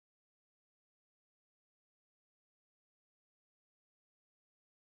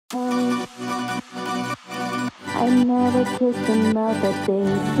I never kissed another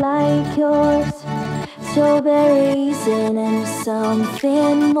face like yours. Strawberries and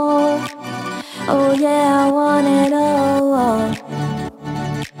something more. Oh yeah, I want it all.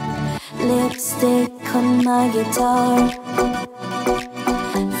 Lipstick on my guitar.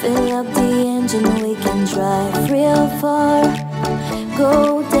 Fill up the engine, we can drive real far.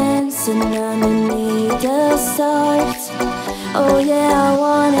 Go dancing underneath the stars. Oh yeah, I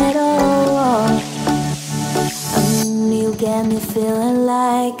want it all. You get me feeling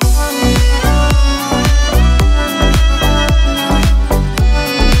like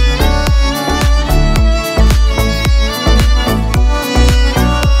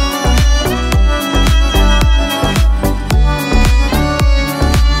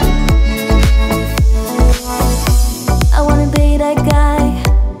I wanna be that guy.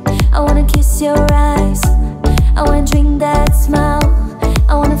 I wanna kiss your eyes. I wanna drink that smile.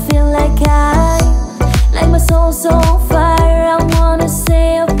 I wanna feel like like my soul's on fire. I wanna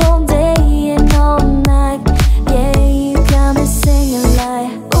stay up all day and all night. Yeah, you got me singing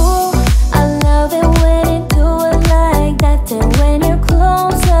like, ooh, I love it when you do it like that. And when you're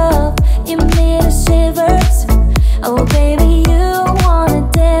close up, you made us shivers. Oh baby, you wanna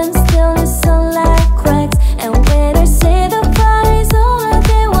dance till the sunlight cracks. And when I say the party's over,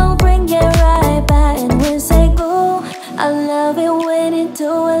 they will bring it right back. And we'll say, ooh, I love it when you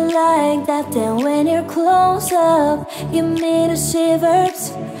do it like that. And when you're close up, you made us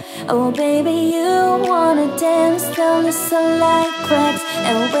shivers. Oh baby, you wanna dance till the sunlight cracks.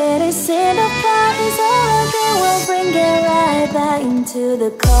 And when they say the party's over, they will bring it right back into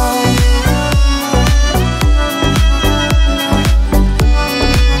the car.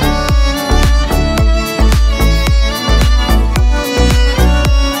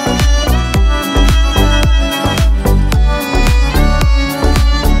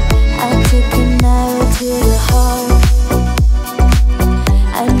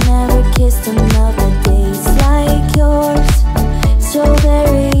 Another day's like yours.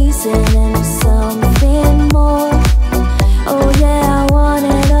 Strawberries and something more. Oh yeah, I want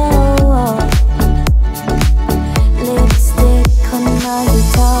it all. Lipstick on my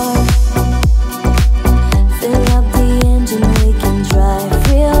guitar. Fill up the engine, we can drive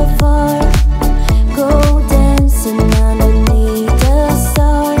real far. Go dancing underneath the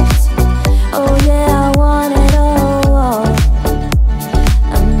stars. Oh yeah, I want it all.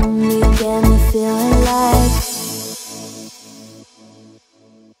 You get me feeling like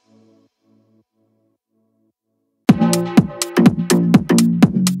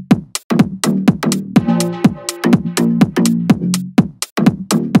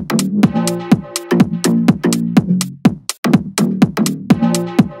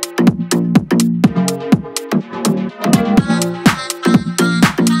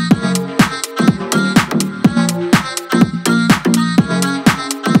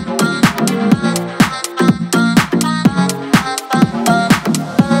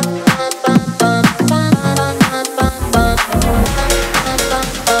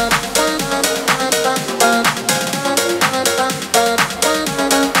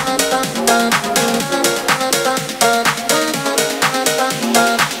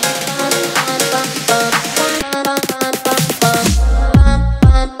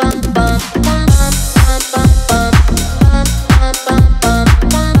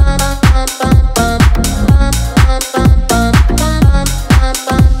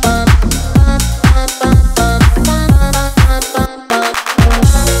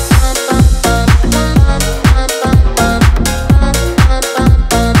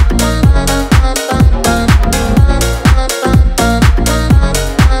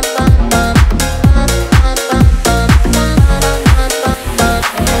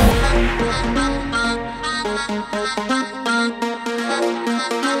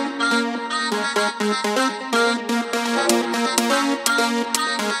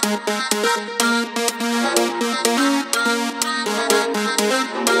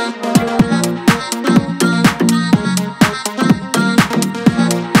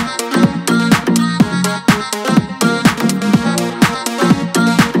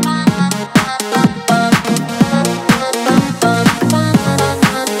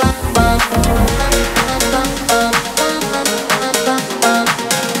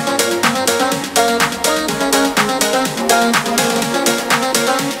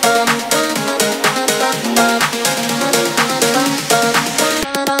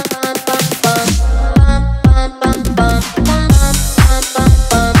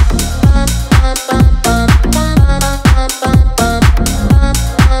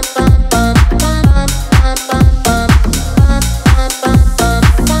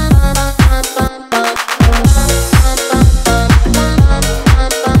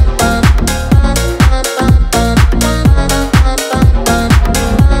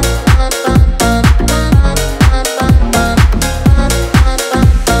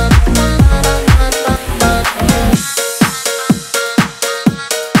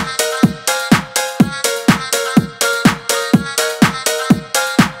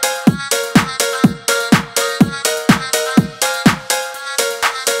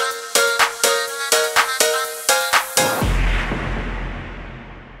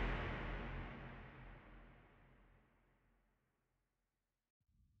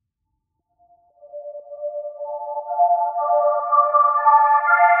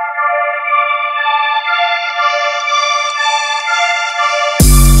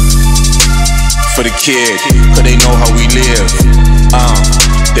kid, cause they know how we live.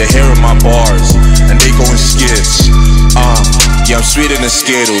 They're hearing my bars, and they go in skits. Yeah, I'm sweeter than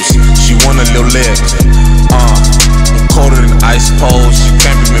Skittles, she want a little lip. I'm colder than ice poles, you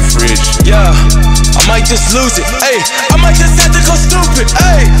can't be my fridge. Yeah, I might just lose it, ayy. I might just have to go stupid,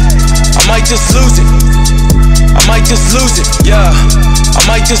 ayy. I might just lose it. I might just lose it, yeah. I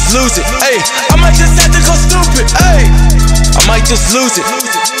might just lose it, ayy. I might just have to go stupid, ayy. I might just lose it.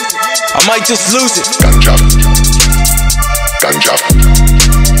 I might just lose it. Ganja, ganja,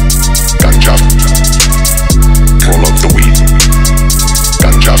 ganja. Roll up the weed.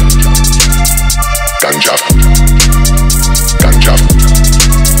 Ganja, ganja, ganja.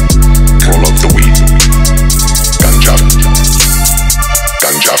 Roll up the weed. Ganja,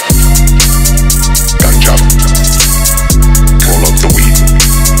 ganja, ganja. Roll up the weed.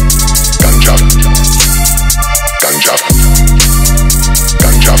 Ganja, ganja,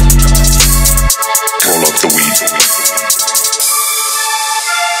 ganja. Roll up the weed. Ganja,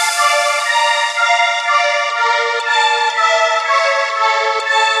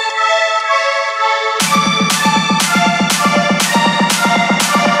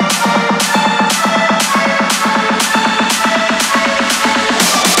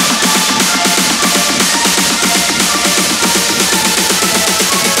 ganja,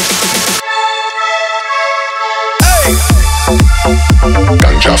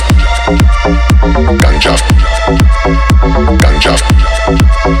 ganja.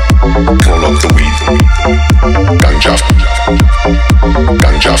 Roll up the weed. Ganja,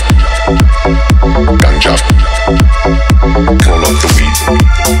 ganja, ganja. Roll up the weed.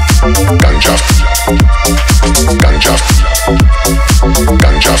 Ganja, ganja,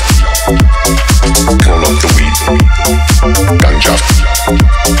 ganja. Roll up the weed. Ganja,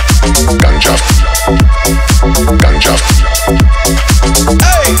 ganja, ganja.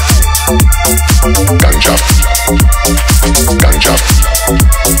 Hey! Ganja, ganja,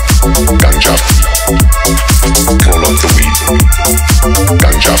 ganja. Roll up the weed.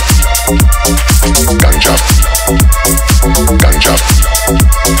 Ganja, ganja, ganja.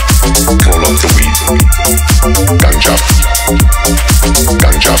 Roll up the weed. Ganja,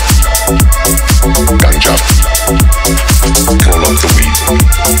 ganja, ganja. Roll up the weed.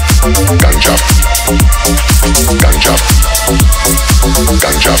 Ganja, ganja,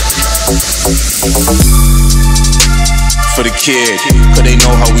 ganja. For the kid, cause they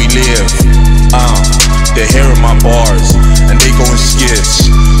know how we live. They're hearing my bars, and they go in skits.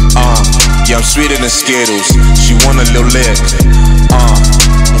 Yeah, I'm sweeter than Skittles, she want a little lip. I'm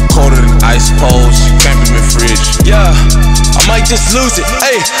colder than ice poles, you can't be my fridge. Yeah, I might just lose it,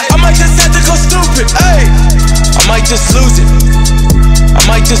 ayy. I might just have to go stupid, ayy. I might just lose it. I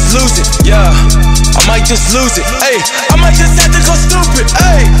might just lose it, yeah. I might just lose it, ayy. I might just have to go stupid,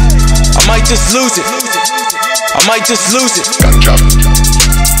 ayy. I might just lose it. I might just lose it. Ganja,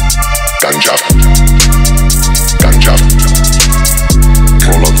 ganja, ganja.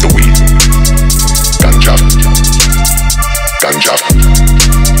 Roll up the weed. Ganja, ganja,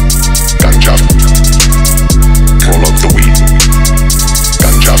 ganja. Roll up the weed.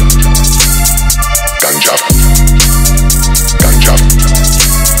 Ganja, ganja, ganja.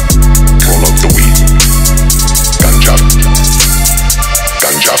 Roll up the weed. Ganja,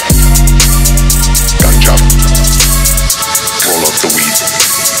 ganja, ganja. Roll up the weed.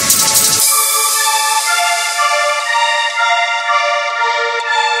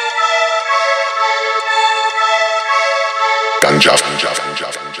 Ganja, ganja, ganja,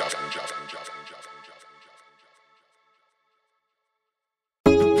 ganja, ganja.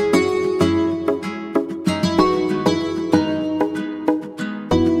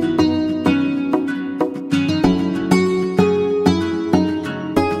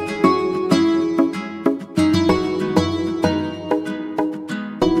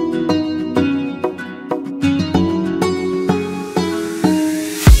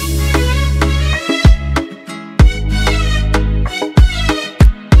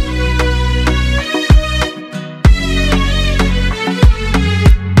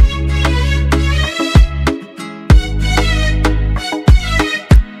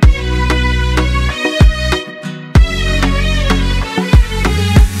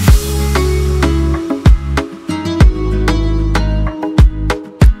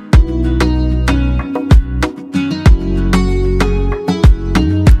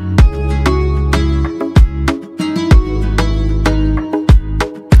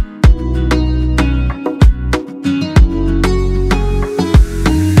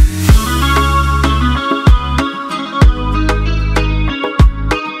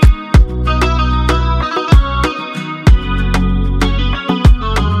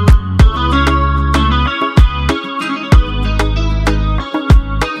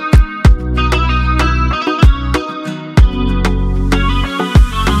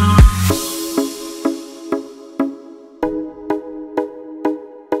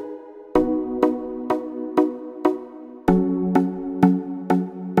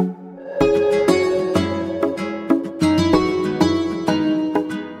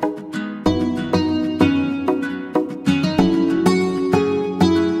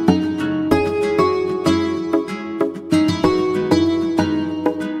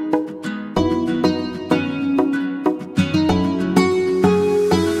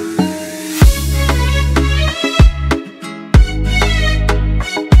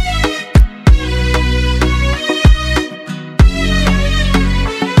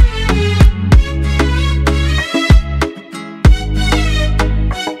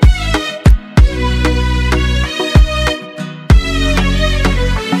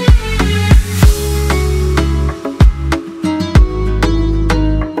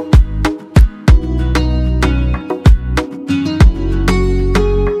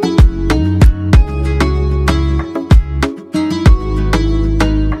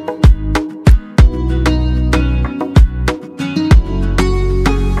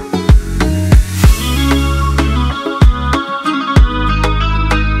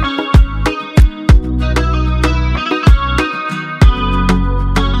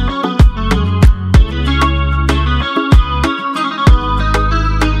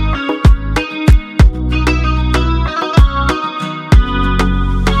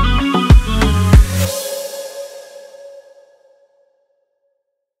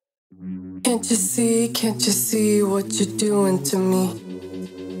 Can't you see what you're doing to me?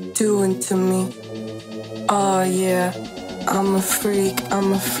 Doing to me. Oh yeah, I'm a freak,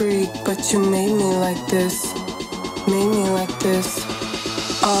 but you made me like this. Made me like this.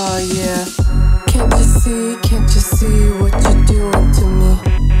 Oh yeah. Can't you see what you're doing to me?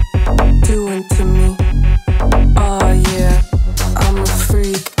 Doing to me. Oh yeah, I'm a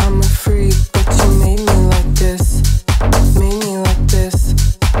freak, but you made me like this. Made me like this.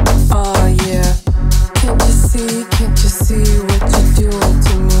 Oh yeah. Can't you see what you're doing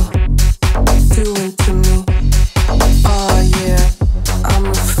to me? Doing to me. Oh yeah, I'm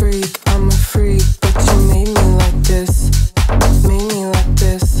a freak, but you made me like this. Made me like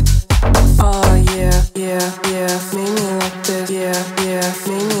this. Oh yeah, made me like this. Yeah,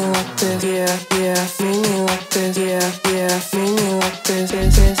 made me like this. Yeah, made me like this. Yeah.